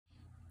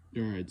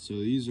Alright, so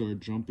these are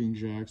jumping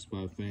jacks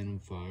by Phantom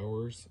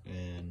Fireworks,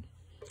 and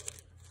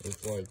if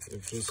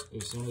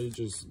somebody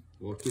just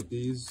looked at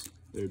these,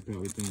 they'd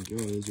probably think,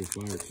 oh, those are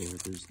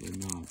firecrackers. They're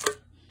not.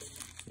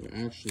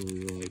 They're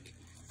actually like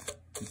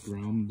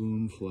ground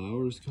bloom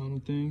flowers kind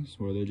of things,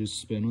 where they just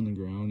spin on the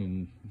ground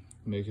and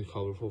make a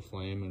colorful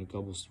flame and a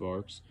couple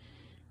sparks.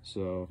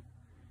 So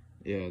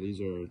yeah, these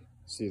are,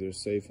 see, they're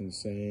safe and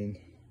sane.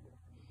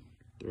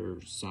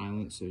 They're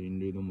silent, so you can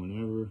do them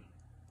whenever.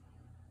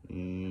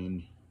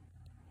 And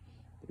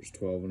there's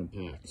 12 in a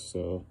pack,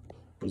 so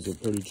these are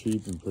pretty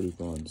cheap and pretty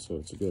fun, so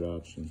it's a good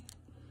option.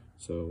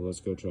 So let's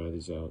go try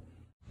these out.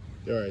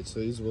 Alright, so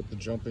these are what the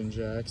jumping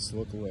jacks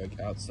look like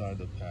outside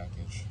the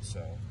package.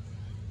 So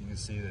you can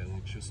see they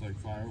look just like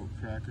firework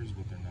crackers,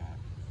 but they're not.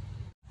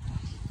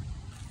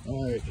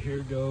 Alright, here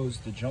goes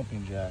the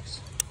jumping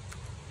jacks.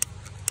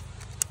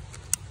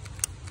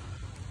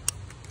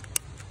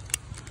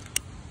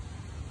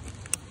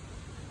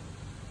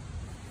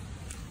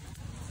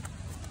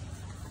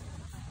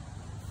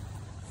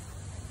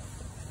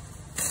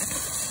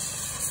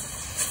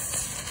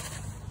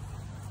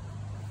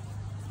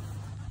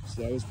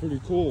 So that was pretty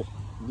cool.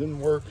 It didn't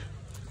work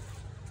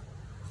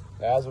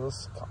as it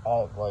was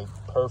like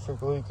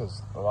perfectly,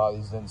 because a lot of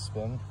these didn't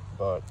spin,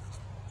 but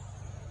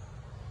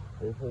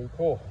they're pretty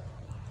cool.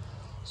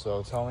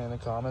 So tell me in the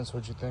comments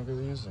what you think of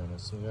these, and I'll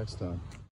see you next time.